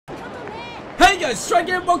guys, Strike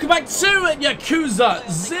here, welcome back to Yakuza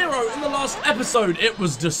 0. In the last episode, it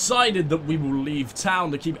was decided that we will leave town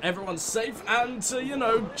to keep everyone safe and to, you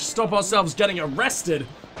know, stop ourselves getting arrested.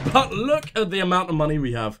 But look at the amount of money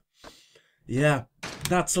we have. Yeah,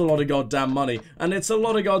 that's a lot of goddamn money. And it's a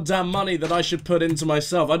lot of goddamn money that I should put into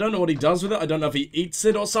myself. I don't know what he does with it. I don't know if he eats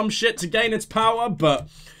it or some shit to gain its power, but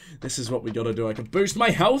this is what we gotta do. I can boost my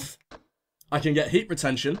health. I can get heat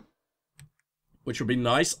retention, which would be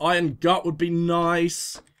nice. Iron Gut would be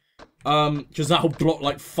nice. Because that'll block,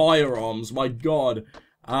 like, firearms. My god.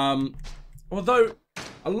 Although,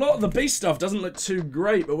 a lot of the beast stuff doesn't look too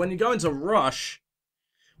great. But when you go into Rush,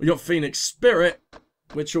 we got Phoenix Spirit,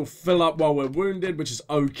 which will fill up while we're wounded, which is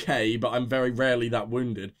okay. But I'm very rarely that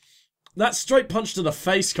wounded. That straight punch to the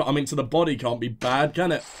face, I mean, to the body can't be bad,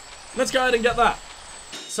 can it? Let's go ahead and get that.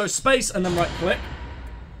 So, space and then right click.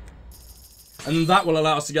 And that will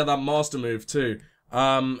allow us to get that master move too.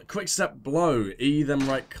 Quick step blow, E then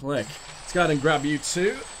right click. Let's go ahead and grab you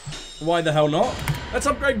too. Why the hell not? Let's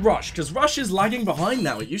upgrade Rush, because Rush is lagging behind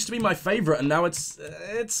now. It used to be my favorite and now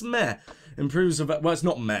it's meh. Improves, well, it's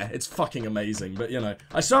not meh, it's fucking amazing, but you know.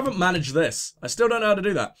 I still haven't managed this. I still don't know how to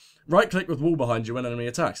do that. Right click with wall behind you when enemy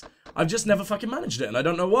attacks. I've just never fucking managed it and I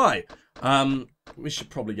don't know why. We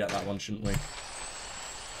should probably get that one, shouldn't we?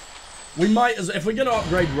 We might, if we're going to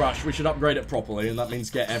upgrade Rush, we should upgrade it properly, and that means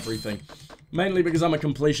get everything. Mainly because I'm a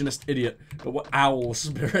completionist idiot. But what Owl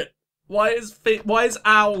Spirit? Why is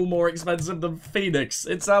Owl more expensive than Phoenix?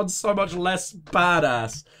 It sounds so much less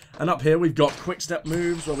badass. And up here we've got quick step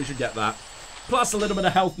moves, well we should get that. Plus a little bit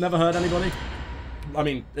of health, never hurt anybody. I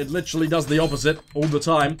mean, it literally does the opposite all the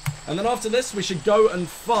time. And then after this we should go and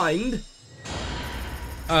find...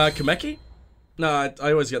 Kameki? No,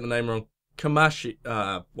 I always get the name wrong. Kamashi,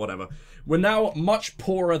 whatever. We're now much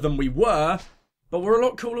poorer than we were, but we're a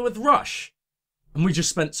lot cooler with Rush. And we just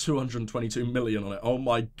spent 222 million on it. Oh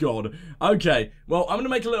my god. Okay, well, I'm gonna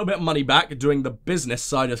make a little bit of money back doing the business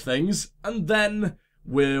side of things, and then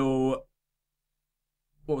we'll...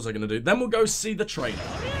 What was I gonna do? Then we'll go see the trainer.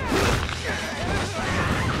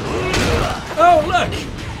 Oh, look!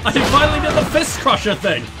 I finally did the fist crusher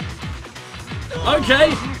thing!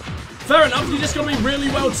 Okay. Fair enough, you just gotta be really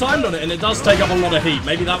well timed on it, and it does take up a lot of heat.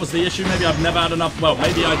 Maybe that was the issue, maybe I've never had enough, well,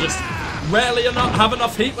 maybe I just rarely have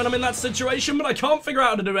enough heat when I'm in that situation, but I can't figure out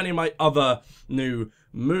how to do any of my other new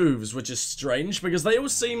moves, which is strange, because they all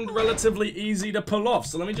seemed relatively easy to pull off.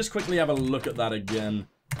 So let me just quickly have a look at that again.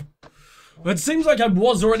 It seems like I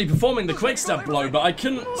was already performing the quick step blow, but I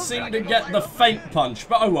couldn't seem to get the feint punch.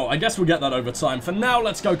 But oh well, I guess we'll get that over time. For now,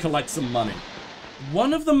 let's go collect some money.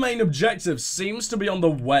 One of the main objectives seems to be on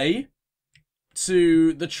the way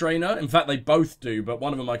to the trainer. In fact, they both do, but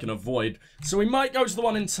one of them I can avoid. So we might go to the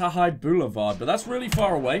one in Tahai Boulevard, but that's really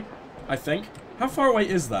far away, I think. How far away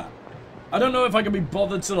is that? I don't know if I can be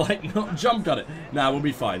bothered to, like, not jump cut it. Nah, we'll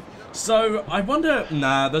be fine. So, I wonder...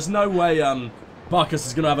 Nah, there's no way, Bacchus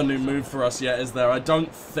is gonna have a new move for us yet, is there? I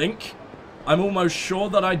don't think. I'm almost sure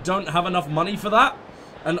that I don't have enough money for that.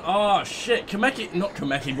 And, shit, Kameki... Not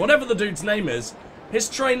Kameki, whatever the dude's name is. His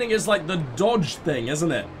training is like the dodge thing,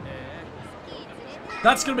 isn't it?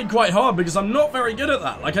 That's going to be quite hard because I'm not very good at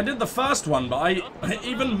that. Like, I did the first one, but I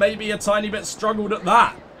even maybe a tiny bit struggled at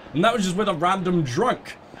that. And that was just with a random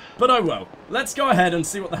drunk. But oh well. Let's go ahead and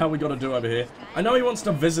see what the hell we got to do over here. I know he wants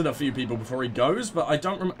to visit a few people before he goes, but I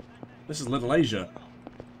don't remember... This is Little Asia.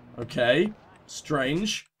 Okay.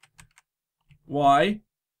 Strange. Why?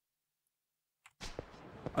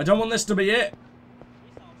 I don't want this to be it.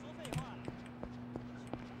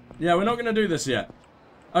 Yeah, we're not going to do this yet.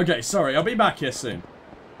 Okay, sorry. I'll be back here soon.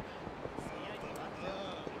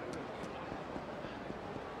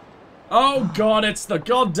 Oh god, it's the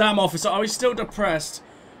goddamn officer. Oh, he's still depressed.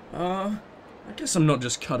 I guess I'm not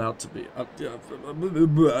just cut out to be...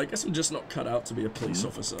 I guess I'm just not cut out to be a police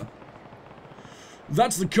officer.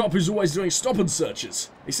 That's the cop who's always doing stop and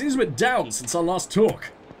searches. He seems a bit down since our last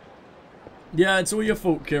talk. Yeah, it's all your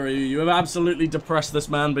fault, Kiryu. You have absolutely depressed this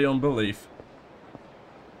man beyond belief.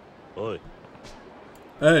 Oi.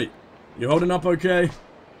 Hey, you holding up okay?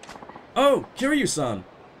 Oh, Kiryu-san.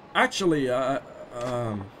 Actually,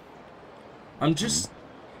 I'm just...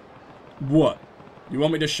 What? You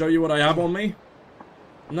want me to show you what I have on me?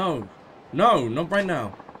 No. No, not right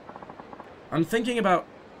now. I'm thinking about...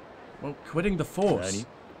 Well, quitting the force.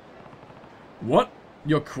 What?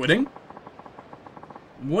 You're quitting?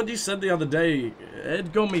 What you said the other day,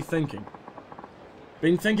 it got me thinking.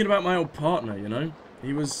 Been thinking about my old partner, you know?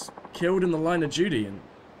 He was killed in the line of duty, and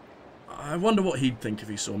I wonder what he'd think if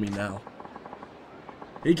he saw me now.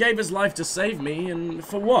 He gave his life to save me, and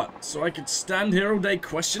for what? So I could stand here all day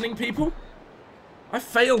questioning people? I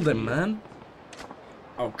failed him, man.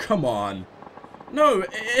 Oh, come on. No,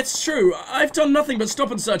 it's true. I've done nothing but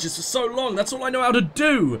stop and searches for so long. That's all I know how to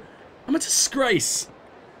do. I'm a disgrace.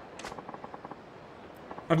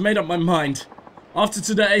 I've made up my mind. After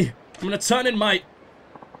today, I'm gonna turn in my...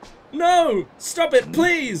 No! Stop it,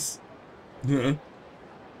 please!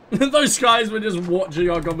 Those guys were just watching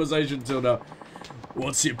our conversation till now.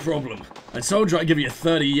 What's your problem? I told you I'd give you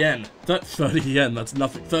 30 yen. 30 yen, that's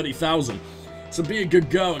nothing. 30,000. So be a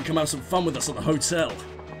good girl and come have some fun with us at the hotel.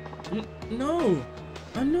 No,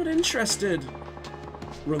 I'm not interested.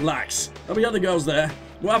 Relax. There'll be other girls there.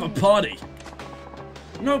 We'll have a party.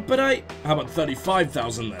 No, but How about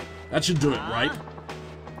 35,000 then? That should do it, right?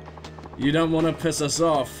 You don't want to piss us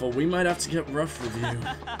off, or we might have to get rough with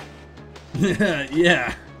you.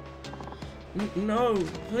 Yeah. No,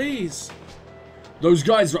 please. Those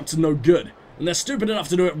guys are up to no good, and they're stupid enough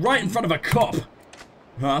to do it right in front of a cop.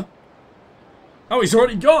 Huh? Oh, he's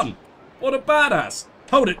already gone. What a badass.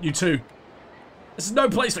 Hold it, you two. This is no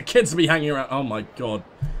place for kids to be hanging around. Oh my god.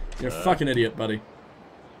 You're a fucking idiot, buddy.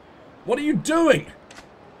 What are you doing?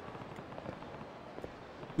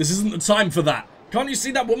 This isn't the time for that. Can't you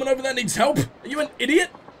see that woman over there needs help? Are you an idiot?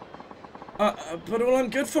 But all I'm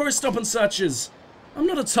good for is stop and searches. I'm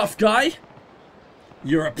not a tough guy.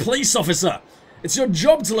 You're a police officer. It's your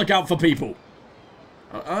job to look out for people.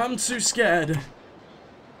 I'm too scared.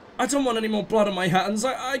 I don't want any more blood on my hands.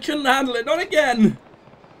 I couldn't handle it. Not again.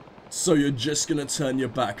 So you're just gonna turn your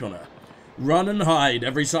back on her. Run and hide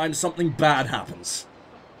every time something bad happens.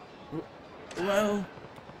 Well...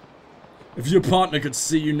 If your partner could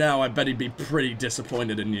see you now, I bet he'd be pretty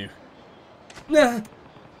disappointed in you. Nah.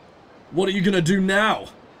 What are you gonna do now?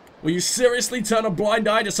 Will you seriously turn a blind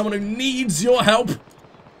eye to someone who needs your help?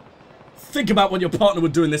 Think about what your partner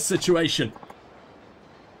would do in this situation.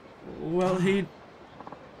 Well,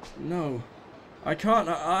 No. I can't.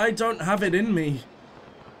 I don't have it in me.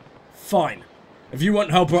 Fine. If you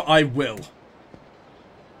won't help her, I will.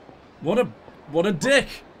 What a dick.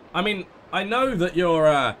 I mean, I know that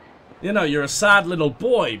you're, you know, you're a sad little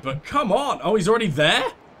boy, but come on. Oh, he's already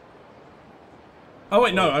there? Oh,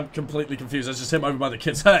 wait, no, I'm completely confused. That's just him over by the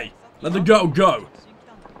kids. Hey, let the girl go.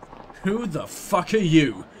 Who the fuck are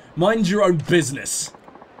you? Mind your own business.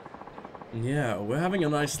 Yeah, we're having a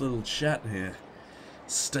nice little chat here.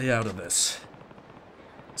 Stay out of this.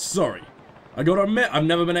 Sorry. I gotta admit, I've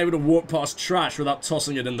never been able to walk past trash without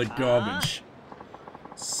tossing it in the garbage.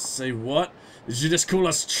 Say what? Did you just call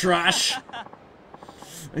us trash?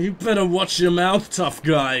 You better watch your mouth, tough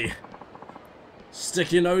guy.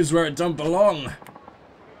 Stick your nose where it don't belong.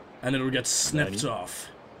 And it'll get snipped off.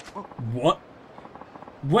 What?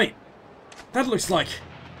 Wait. That looks like...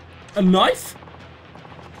 a knife?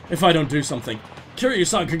 If I don't do something,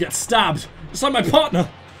 Kiryu-san could get stabbed. Just like my partner.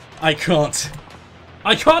 I can't.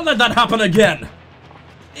 I can't let that happen again.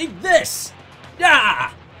 Eat this.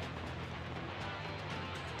 Yeah.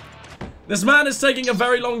 This man is taking a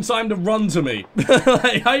very long time to run to me.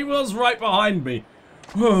 He was right behind me.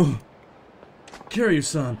 Whoa.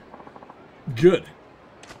 Kiryu-san. Good.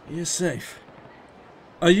 You're safe.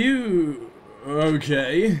 Are you...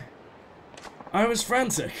 okay? I was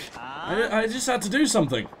frantic. I just had to do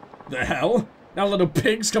something. The hell? Now little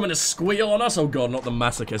pigs coming to squeal on us? Oh god, not the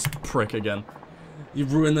masochist prick again.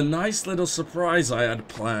 You've ruined the nice little surprise I had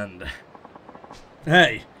planned.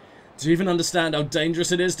 Hey, do you even understand how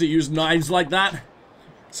dangerous it is to use knives like that?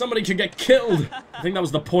 Somebody could get killed. I think that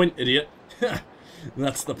was the point, idiot.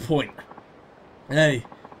 That's the point. Hey,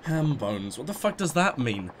 ham bones, what the fuck does that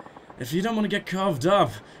mean? If you don't want to get carved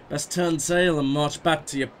up, best turn tail and march back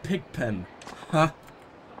to your pig pen. Huh?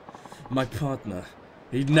 My partner.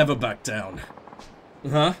 He'd never back down.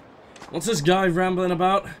 Huh? What's this guy rambling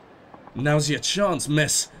about? Now's your chance,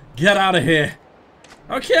 miss. Get out of here.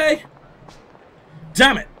 Okay.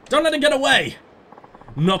 Damn it. Don't let him get away.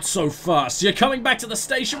 Not so fast. You're coming back to the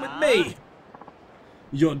station with me.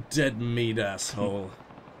 You're dead meat, asshole.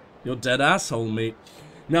 You're dead asshole meat.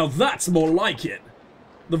 Now that's more like it.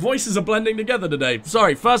 The voices are blending together today.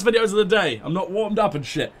 Sorry, first videos of the day. I'm not warmed up and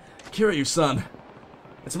shit. Kiryu-san.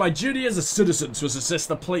 It's my duty as a citizen to assist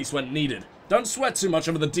the police when needed. Don't sweat too much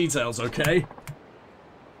over the details, okay?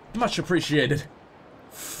 Much appreciated.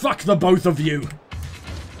 Fuck the both of you.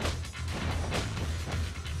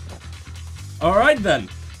 Alright then.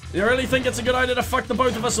 You really think it's a good idea to fuck the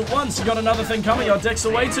both of us at once? You got another thing coming? Your dicks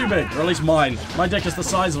are way too big. Or at least mine. My dick is the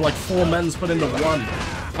size of like 4 men's put into one.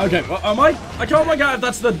 Okay, well, am I? I can't work out if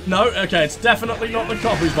that's the... No? Okay, it's definitely not the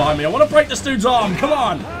cop who's behind me. I want to break this dude's arm. Come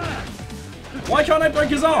on. Why can't I break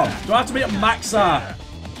his arm? Do I have to be at max,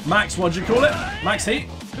 max, what'd you call it? Max heat?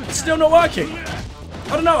 It's still not working.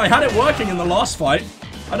 I don't know, I had it working in the last fight.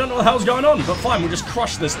 I don't know what the hell's going on, but fine, we'll just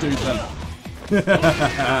crush this dude then.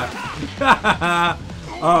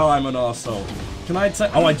 Oh, I'm an arsehole. Can I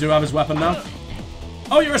take... Oh, I do have his weapon now.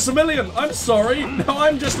 Oh, you're a civilian. I'm sorry. No,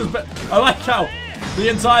 I'm just as bad. I like how the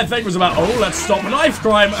entire thing was about, oh, let's stop knife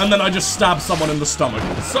crime, and then I just stabbed someone in the stomach.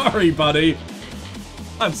 Sorry, buddy.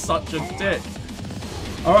 I'm such a dick.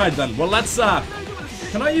 Alright then, well let's,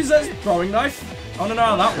 can I use this throwing knife? I wanna know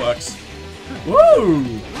how that works.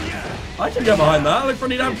 Woo! I can get behind that, that looks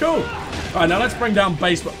pretty damn cool. Alright, now let's bring down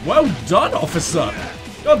base. Well done, officer!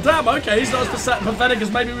 God damn, okay, he's not as pathetic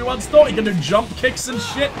as maybe we once thought. He can do jump kicks and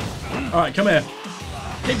shit. Alright, come here.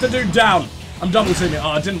 Keep the dude down. I'm double teaming.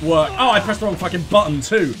 Oh, it didn't work. Oh, I pressed the wrong fucking button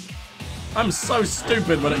too. I'm so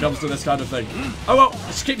stupid when it comes to this kind of thing. Oh well,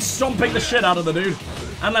 just keep stomping the shit out of the dude.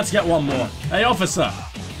 And let's get one more. Hey, officer.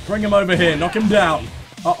 Bring him over here. Knock him down.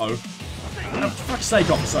 Uh-oh. Oh, for fuck's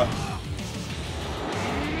sake, officer.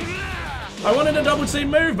 I wanted a double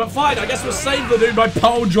team move, but fine. I guess we'll save the dude by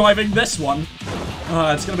pole driving this one.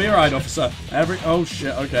 It's gonna be alright, officer. Oh,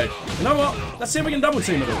 shit. Okay. You know what? Let's see if we can double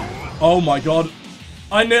team it all. Oh, my God.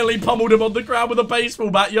 I nearly pummeled him on the ground with a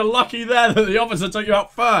baseball bat. You're lucky there that the officer took you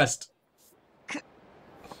out first.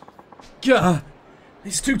 Gah.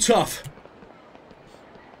 He's too tough.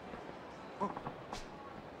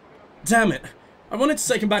 Damn it. I wanted to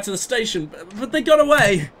take him back to the station, but they got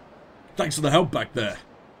away. Thanks for the help back there.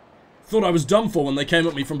 Thought I was done for when they came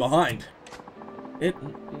at me from behind. It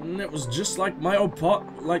was just like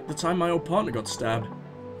the time my old partner got stabbed.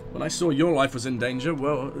 When I saw your life was in danger,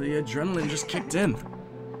 well, the adrenaline just kicked in.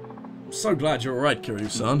 I'm so glad you're alright,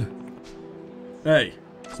 Kiryu-san. Hey,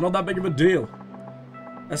 it's not that big of a deal.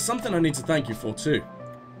 There's something I need to thank you for, too.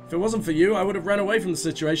 If it wasn't for you, I would have ran away from the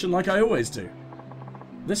situation like I always do.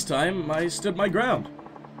 This time, I stood my ground.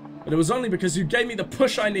 But it was only because you gave me the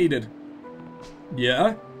push I needed.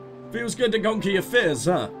 Yeah? Feels good to conquer your fears,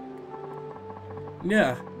 huh?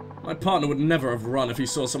 Yeah. My partner would never have run if he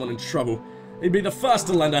saw someone in trouble. He'd be the first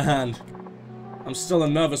to lend a hand. I'm still a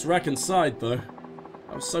nervous wreck inside, though.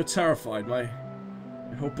 I was so terrified, my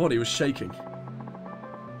whole body was shaking.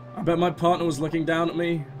 I bet my partner was looking down at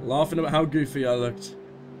me, laughing at how goofy I looked.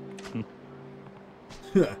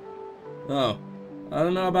 Oh. I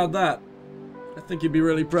don't know about that. I think he'd be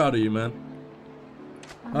really proud of you, man.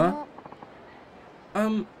 Huh?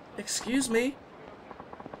 Excuse me?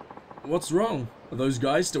 What's wrong? Are those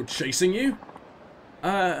guys still chasing you?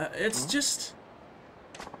 It's just...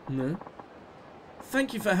 No.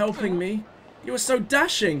 Thank you for helping me. You were so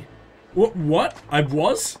dashing. What? I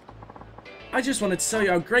was? I just wanted to tell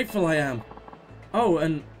you how grateful I am. Oh,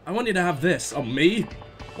 and I want you to have this. Oh, me?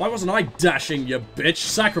 Why wasn't I dashing, you bitch?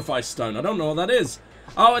 Sacrifice stone. I don't know what that is.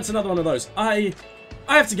 Oh, it's another one of those. I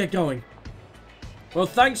have to get going. Well,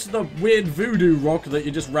 thanks to the weird voodoo rock that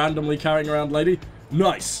you're just randomly carrying around, lady.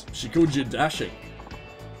 Nice. She called you dashing.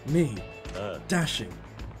 Me? Dashing.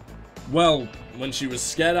 Well, when she was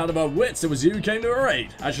scared out of her wits, it was you who came to her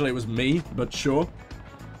aid. Actually, it was me, but sure.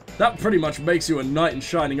 That pretty much makes you a knight in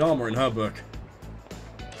shining armor in her book.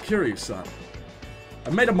 Kiryu-san.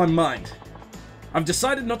 I've made up my mind. I've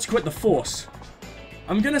decided not to quit the force.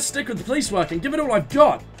 I'm gonna stick with the police work and give it all I've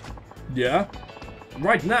got. Yeah?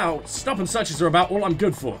 Right now, stop and searches are about all I'm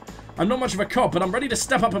good for. I'm not much of a cop, but I'm ready to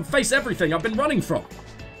step up and face everything I've been running from.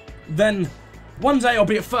 Then, one day I'll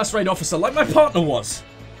be a first-rate officer like my partner was.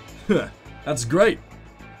 That's great.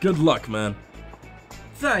 Good luck, man.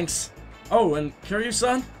 Thanks. Oh, and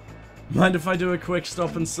Kiryu-san? Mind if I do a quick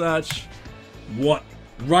stop and search? What?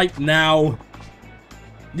 Right now?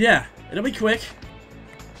 Yeah, it'll be quick.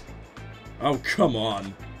 Oh, come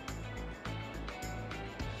on.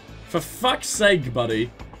 For fuck's sake, buddy.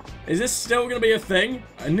 Is this still gonna be a thing?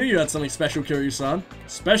 I knew you had something special, Kiryu-san.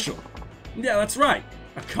 Special? Yeah, that's right.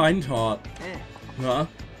 A kind heart. Huh?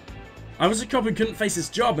 I was a cop who couldn't face his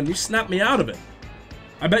job, and you snapped me out of it.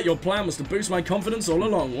 I bet your plan was to boost my confidence all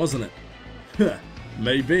along, wasn't it?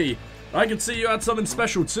 Maybe. I could see you had something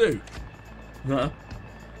special, too. Huh?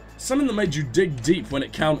 Something that made you dig deep when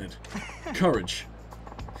it counted. Courage.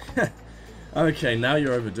 Okay, now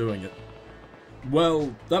you're overdoing it.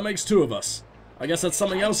 Well, that makes two of us. I guess that's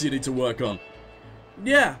something else you need to work on.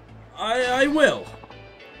 Yeah, I will.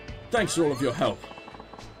 Thanks for all of your help.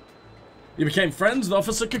 You became friends with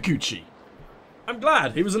Officer Kikuchi. I'm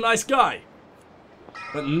glad, he was a nice guy.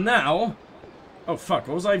 But now... Oh fuck,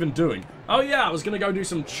 what was I even doing? Oh yeah, I was gonna go do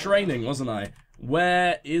some training, wasn't I?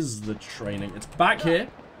 Where is the training? It's back here.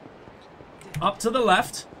 Up to the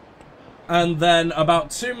left. And then about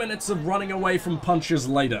 2 minutes of running away from punches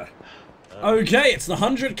later. Okay, it's the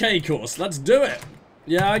 100K course. Let's do it.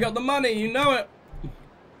 Yeah, I got the money, you know it.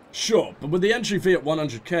 Sure, but with the entry fee at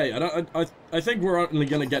 100k, I think we're only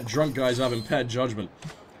gonna get drunk guys who have impaired judgment.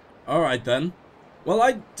 Alright then. Well,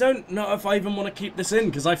 I don't know if I even want to keep this in,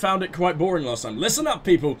 because I found it quite boring last time. Listen up,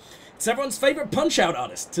 people. It's everyone's favorite punch-out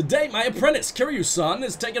artist. Today, my apprentice, Kiryu-san,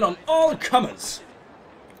 is taking on all comers.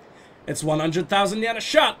 It's 100,000 yen a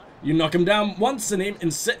shot. You knock him down once, and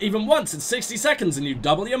even once in 60 seconds, and you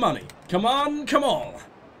double your money. Come on, come on.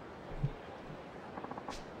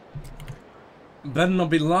 Better not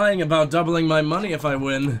be lying about doubling my money if I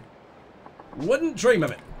win. Wouldn't dream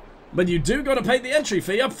of it. But you do gotta pay the entry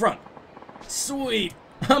fee up front. Sweet.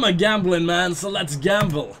 I'm a gambling man, so let's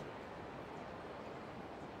gamble.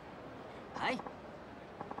 Hi.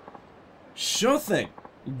 Sure thing.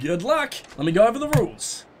 Good luck. Let me go over the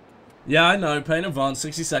rules. Yeah, I know. Pay in advance,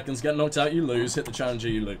 60 seconds, get knocked out, you lose. Hit the challenger,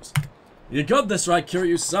 you lose. You got this right,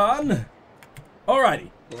 Kiryu-san. Alrighty,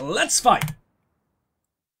 let's fight.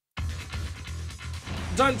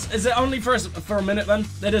 Is it only for a minute then?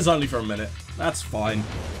 It is only for a minute. That's fine.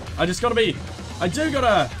 I just gotta be... I do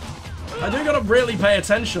gotta really pay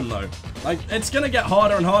attention though. Like, it's gonna get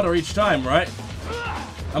harder and harder each time, right?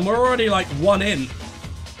 And we're already like one in.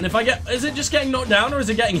 And if I get... Is it just getting knocked down or is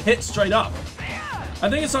it getting hit straight up? I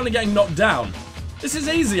think it's only getting knocked down. This is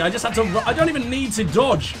easy. I just have to... I don't even need to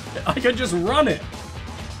dodge. I can just run it.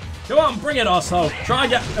 Come on, bring it, asshole. Try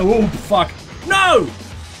again. Oh, fuck. No!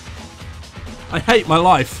 I hate my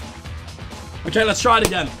life. Okay, let's try it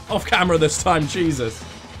again. Off camera this time, Jesus.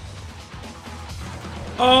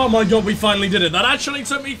 Oh my god, we finally did it. That actually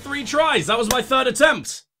took me 3 tries. That was my 3rd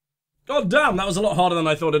attempt. God damn, that was a lot harder than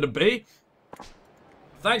I thought it'd be.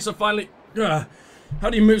 Thanks for finally... How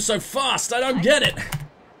do you move so fast? I don't get it.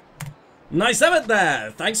 Nice effort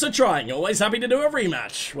there. Thanks for trying. Always happy to do a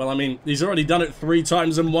rematch. Well, I mean, he's already done it 3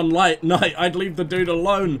 times in one night. I'd leave the dude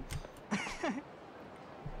alone.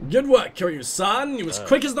 Good work, Kiryu-san. You was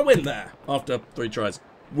quick as the wind there. After 3 tries.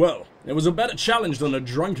 Well, it was a better challenge than a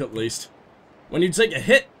drunk, at least. When you take a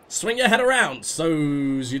hit, swing your head around, so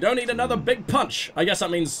you don't need another big punch. I guess that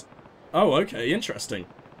means... Oh, okay, interesting.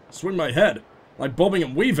 Swing my head. Like bobbing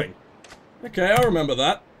and weaving. Okay, I remember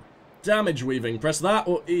that. Damage weaving. Press that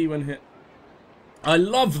or E when hit. I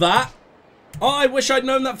love that. Oh, I wish I'd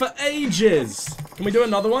known that for ages. Can we do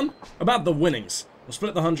another one? About the winnings. We'll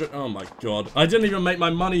split the 100. Oh my god. I didn't even make my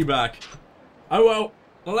money back. Oh well.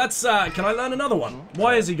 Well, let's, can I learn another one?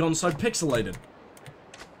 Why has he gone so pixelated?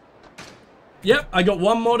 Yep, I got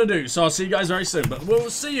 1 more to do, so I'll see you guys very soon. But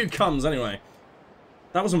we'll see who comes anyway.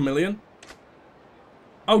 That was 1 million.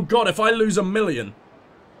 Oh god, if I lose 1 million.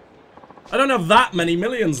 I don't have that many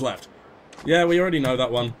millions left. Yeah, we already know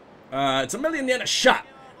that one. It's 1 million yen a shot.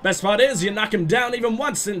 Best part is, you knock him down even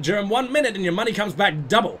once during 1 minute and your money comes back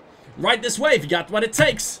double. Right this way if you got what it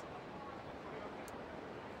takes.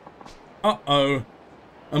 Uh-oh.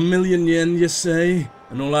 1 million yen, you say?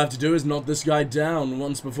 And all I have to do is knock this guy down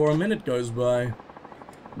once before a minute goes by.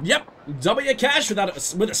 Yep, double your cash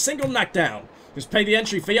with a single knockdown. Just pay the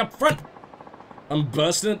entry fee up front. I'm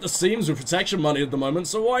bursting at the seams with protection money at the moment,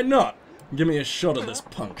 so why not? Give me a shot at this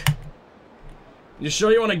punk. You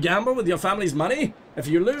sure you want to gamble with your family's money? If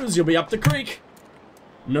you lose, you'll be up the creek.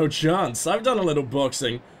 No chance. I've done a little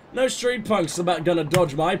boxing. No street punk's about gonna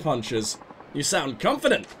dodge my punches. You sound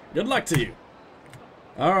confident. Good luck to you.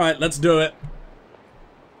 Alright, let's do it.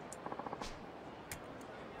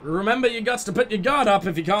 Remember, you got to put your guard up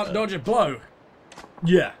if you can't dodge a blow.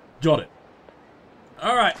 Yeah, got it.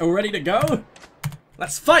 Alright, all ready to go?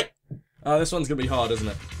 Let's fight! Oh, this one's gonna be hard, isn't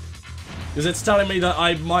it? Because it's telling me that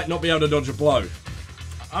I might not be able to dodge a blow.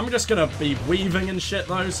 I'm just gonna be weaving and shit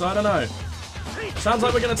though, so I don't know. Sounds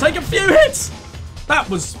like we're gonna take a few hits! That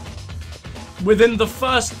was within the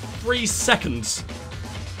first 3 seconds.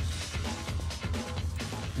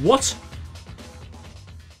 What?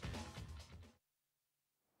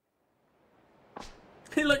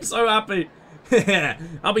 He looks so happy.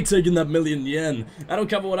 I'll be taking that 1 million yen. That'll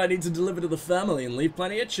cover what I need to deliver to the family and leave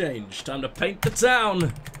plenty of change. Time to paint the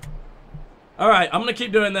town. Alright, I'm gonna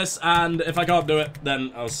keep doing this, and if I can't do it,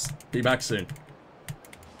 then I'll be back soon.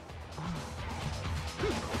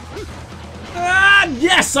 Ah,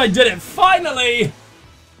 yes, I did it! Finally!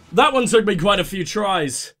 That one took me quite a few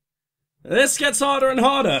tries. This gets harder and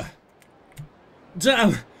harder.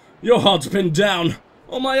 Damn, your heart's pinned down.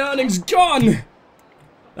 All my earnings gone!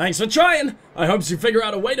 Thanks for trying. I hope you figure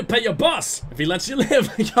out a way to pay your boss. If he lets you live,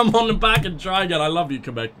 come on back and try again. I love you,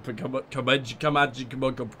 Forgot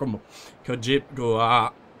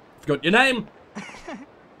your name?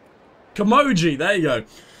 Kamoji, there you go.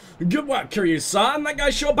 Good work, Kiryu-san. That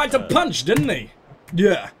guy sure packed a punch, didn't he?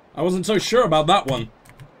 Yeah, I wasn't so sure about that one.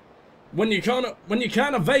 When you can't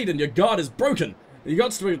evade and your guard is broken, You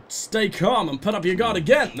got to stay calm and put up your guard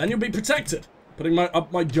again, then you'll be protected. Putting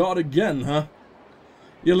up my guard again, huh?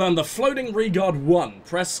 You learn the floating re-guard 1.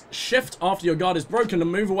 Press shift after your guard is broken to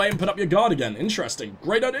move away and put up your guard again. Interesting.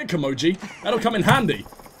 Great idea, Kamoji. That'll come in handy.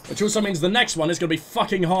 Which also means the next one is going to be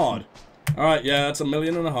fucking hard. Alright, yeah, that's $1.5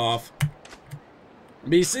 million.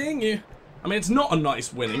 Be seeing you. I mean, it's not a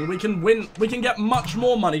nice winning. We can get much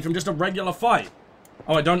more money from just a regular fight.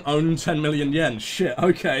 Oh, I don't own 10 million yen. Shit,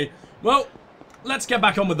 okay. Well, let's get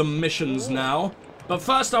back on with the missions now. But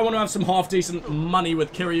first, I want to have some half-decent money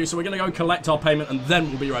with Kiryu, so we're going to go collect our payment, and then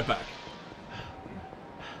we'll be right back.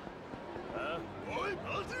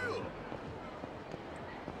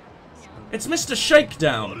 It's Mr.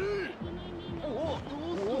 Shakedown.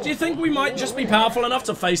 Do you think we might just be powerful enough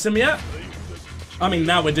to face him yet? I mean,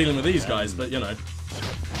 now we're dealing with these guys, but, you know.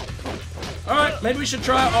 Alright, maybe we should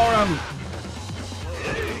try out our,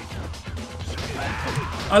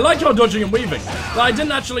 I like our dodging and weaving. But I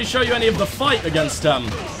didn't actually show you any of the fight against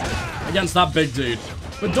that big dude.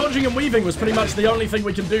 But dodging and weaving was pretty much the only thing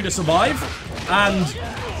we can do to survive. And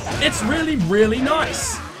it's really, really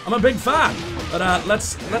nice. I'm a big fan. But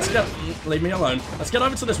let's get... Leave me alone. Let's get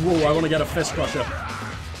over to this wall. I want to get a fist crusher.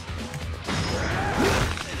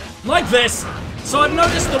 Like this. So I've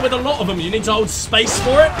noticed that with a lot of them, you need to hold space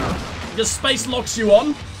for it. Because space locks you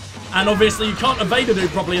on. And obviously you can't evade a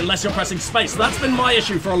dude properly unless you're pressing space. So that's been my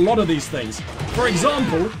issue for a lot of these things. For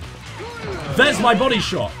example, there's my body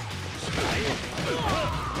shot.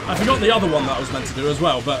 I forgot the other one that I was meant to do as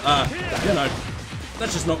well. But, you know,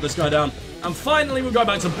 let's just knock this guy down. And finally we'll go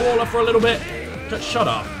back to Brawler for a little bit. Shut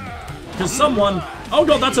up. Because someone... Oh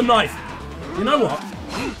god, that's a knife. You know what?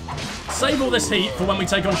 Save all this heat for when we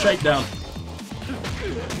take on Shakedown.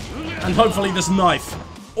 And hopefully this knife.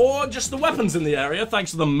 Or just the weapons in the area,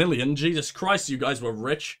 thanks to the million. Jesus Christ, you guys were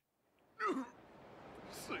rich.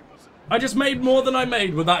 I just made more than I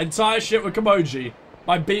made with that entire shit with Kamoji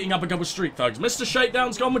by beating up a couple street thugs. Mr.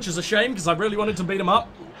 Shakedown's gone, which is a shame, because I really wanted to beat him up.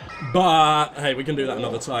 But, hey, we can do that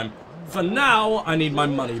another time. For now, I need my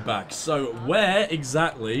money back. So, where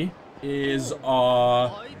exactly is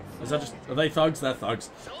our... Is that just... Are they thugs? They're thugs.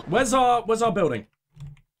 Where's our building?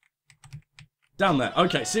 Down there.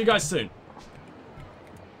 Okay, see you guys soon.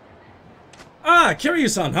 Ah,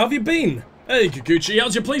 Kiryu-san, how have you been? Hey, Kikuchi,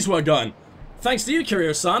 how's your police work going? Thanks to you,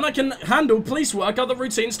 Kiryu-san, I can handle police work, other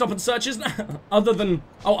routine stop and searches, other than,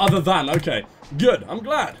 okay. Good, I'm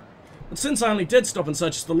glad. But since I only did stop and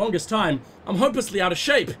searches for the longest time, I'm hopelessly out of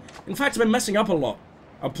shape. In fact, I've been messing up a lot.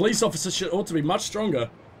 A police officer ought to be much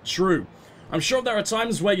stronger. True. I'm sure there are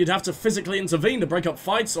times where you'd have to physically intervene to break up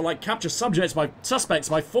fights or, like, capture suspects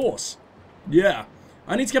by force. Yeah.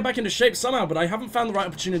 I need to get back into shape somehow, but I haven't found the right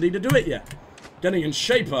opportunity to do it yet. Getting in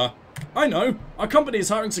shape, huh? I know. Our company is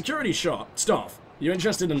hiring security staff. You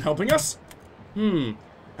interested in helping us?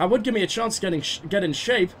 That would give me a chance to get in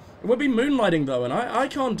shape. It would be moonlighting, though, and I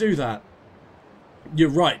can't do that. You're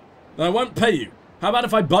right. Then I won't pay you. How about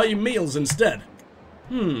if I buy you meals instead?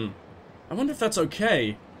 I wonder if that's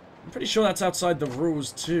okay. I'm pretty sure that's outside the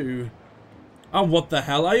rules, too. Oh, what the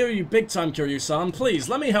hell? I owe you big time, Kiryu-san. Please,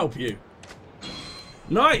 let me help you.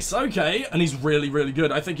 Nice, okay. And he's really, really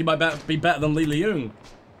good. I think he might be better than Li Leung.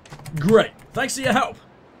 Great. Thanks for your help.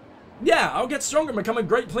 Yeah, I'll get stronger and become a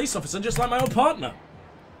great police officer just like my old partner.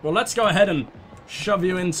 Well, let's go ahead and shove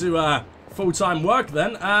you into full-time work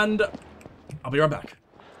then, and I'll be right back.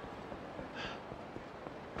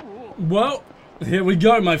 Well, here we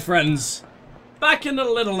go, my friends. Back into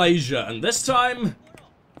Little Asia, and this time,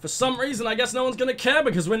 for some reason, I guess no one's gonna care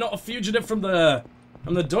because we're not a fugitive from the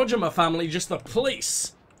Dojima family, just the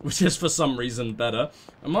police, which is for some reason better.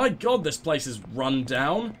 And my god, this place is run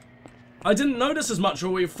down. I didn't notice as much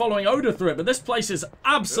while we were following Oda through it, but this place is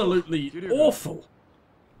absolutely awful.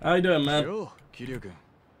 How you doing, man? Kiryu-kun.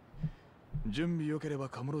 Junbi yokerebba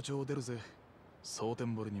Kamurochoを出るぜ。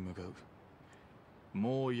Sōtenboriに向かう。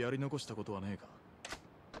もうやり残したことはねえか?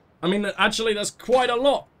 I mean, actually, there's quite a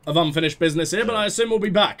lot of unfinished business here, but I assume we'll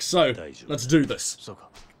be back, so let's do this. そうか。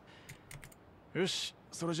よし、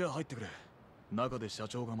それじゃあ入ってくれ。中で社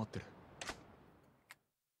長が待ってる。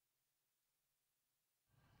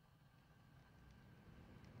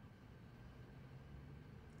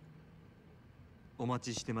お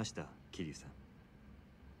待ちしてました、桐生さん。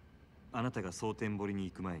あなたが蒼天堀に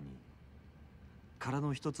行く前に、殻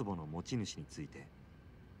の一坪の持ち主について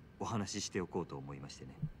お話ししておこうと思いまして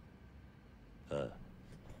ね。ああ。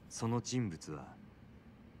その人物は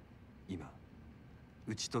今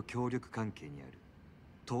うちと協力関係にある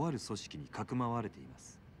とある組織にかくまわれていま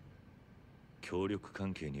す。協力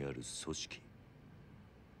関係にある組織。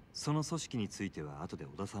その組織については後で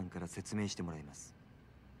小田さんから説明してもらいます。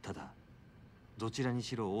ただどちらに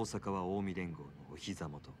しろ大阪は近江連合のお膝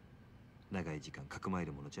元。長い時間かくまえ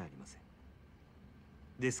るものじゃありません。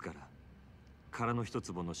ですから殻の一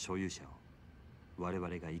坪の所有者を我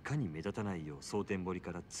々がいかに目立たないよう蒼天堀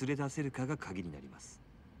から連れ出せるかが鍵になります。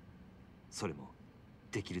それも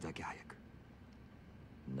できるだけ早く。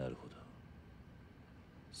なるほど。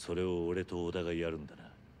それを俺と小田がやるんだな。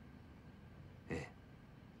ええ。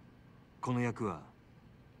この役は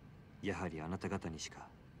やはりあなた方にしか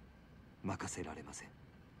任せられません。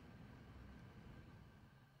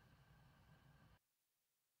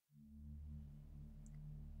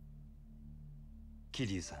桐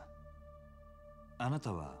生さん、あな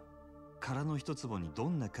たは殻の一坪にど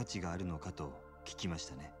んな価値があるのかと聞きまし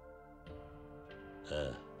たね。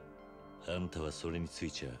ああ、あんたはそれにつ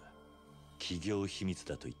いちゃ企業秘密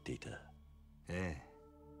だと言っていた。え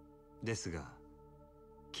え。ですが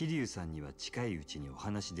桐生さんには近いうちにお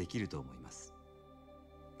話できると思います。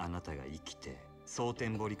あなたが生きて蒼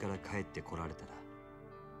天堀から帰ってこられたら、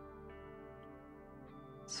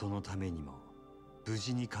そのためにも無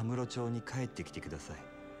事にカムロ町に帰ってきてください、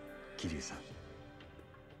桐生さん。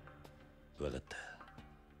分かった。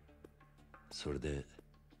それで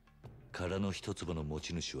殻の一坪の持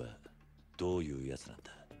ち主はどういうやつなん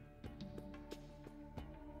だ？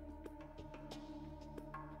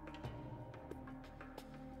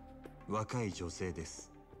若い女性で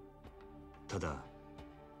す。ただ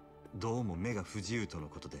どうも目が不自由との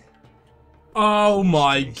ことで。 Oh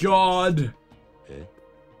my god! え？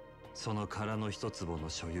その殻の一坪の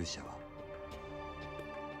所有者は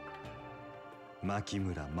牧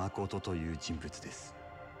村誠という人物です。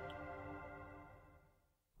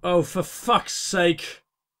 Oh, for fuck's sake.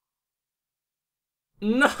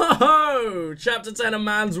 No! Chapter 10, A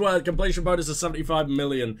Man's Word. Completion bonus of 75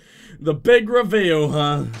 million. The big reveal,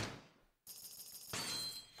 huh?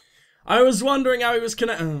 I was wondering how he was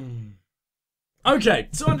connected. Okay,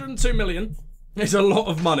 202 million. It's a lot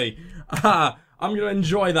of money. I'm gonna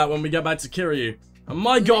enjoy that when we get back to Kiryu. And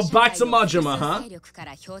my god, back to Majima, huh?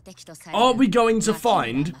 Are we going to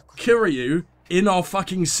find Kiryu in our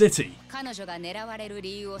fucking city? 彼女が狙われる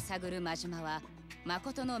理由を探るマジマは、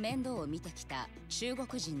誠の面倒を見てきた中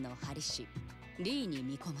国人のハリ師リーに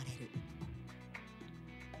見込まれる。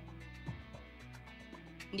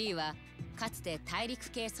リーはかつて大陸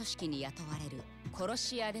系組織に雇われる殺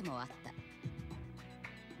し屋でもあった。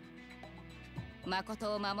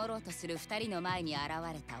誠を守ろうとする2人の前に現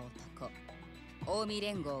れた男、近江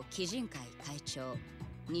連合鬼人会会長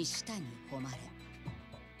西谷誉。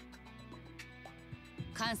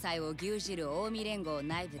関西を牛耳る近江連合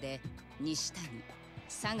内部で西谷、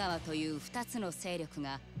佐川という2つの勢力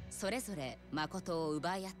がそれぞれ誠を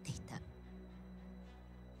奪い合っていた。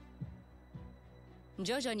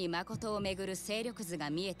徐々に誠をめぐる勢力図が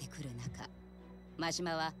見えてくる中、真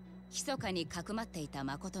島は密かにかくまっていた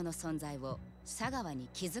誠の存在を佐川に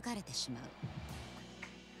気づかれてしまう。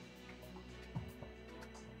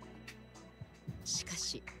しか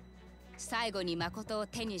し最後に誠を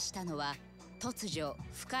手にしたのは突如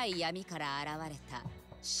深い闇から現れた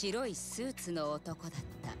白いスーツの男だっ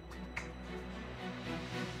た。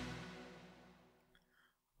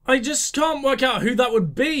I just can't work out who that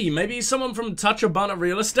would be. Maybe someone from Tachibana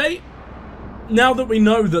Real Estate? Now that we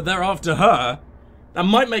know that they're after her, that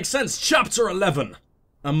might make sense. Chapter 11.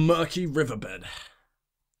 A murky riverbed.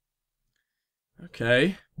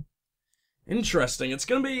 Okay. Interesting. It's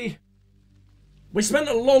gonna be... We spent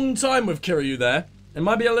a long time with Kiryu there. It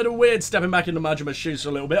might be a little weird stepping back into Majima's shoes for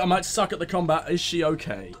a little bit. I might suck at the combat. Is she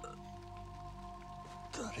okay?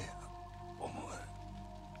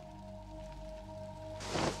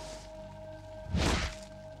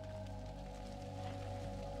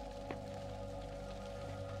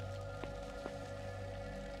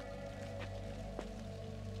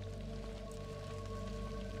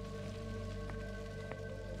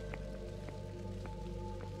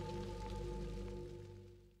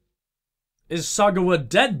 Is Sagawa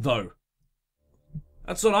dead, though?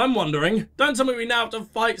 That's what I'm wondering. Don't tell me we now have to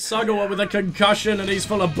fight Sagawa with a concussion and he's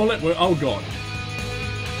full of bullet wounds. Oh, God.